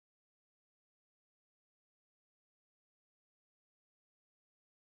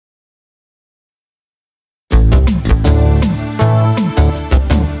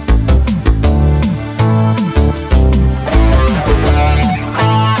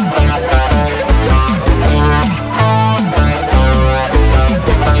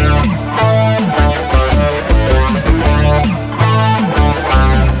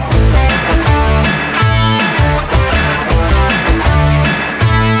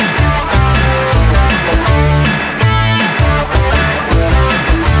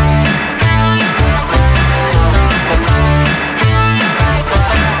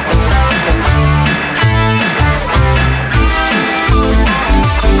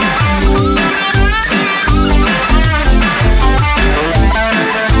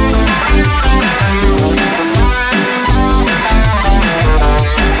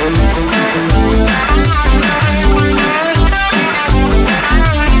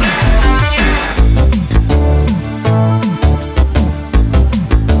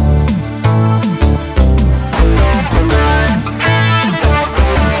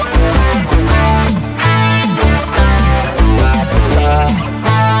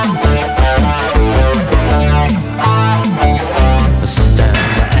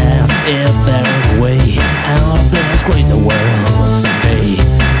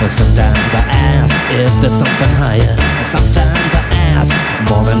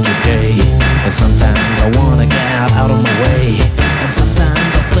than today. And sometimes I wanna get out of my way, and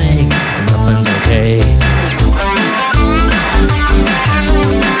sometimes I think nothing's okay.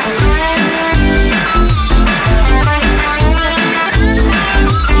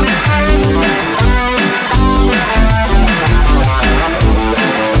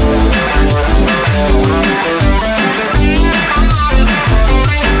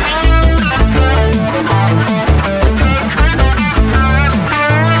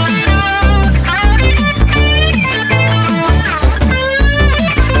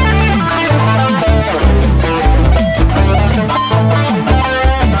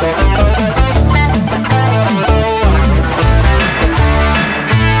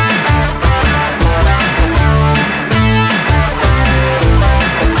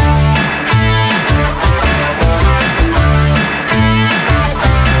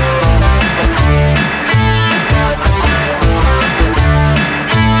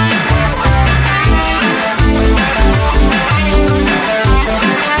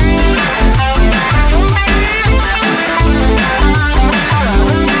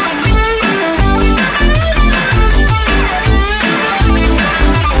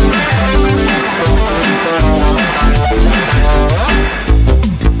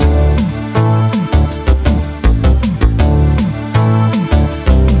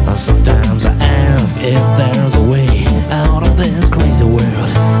 If there's a way out of this crazy world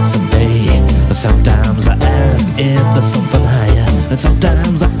someday. Sometimes I ask if there's something higher, and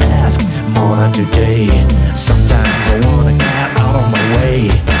sometimes I ask more than today. Sometimes I wanna get out of my way,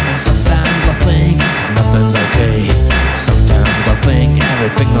 and sometimes I think nothing's okay. Sometimes I think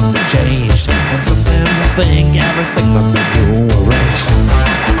everything must be changed, and sometimes I think everything must be rearranged.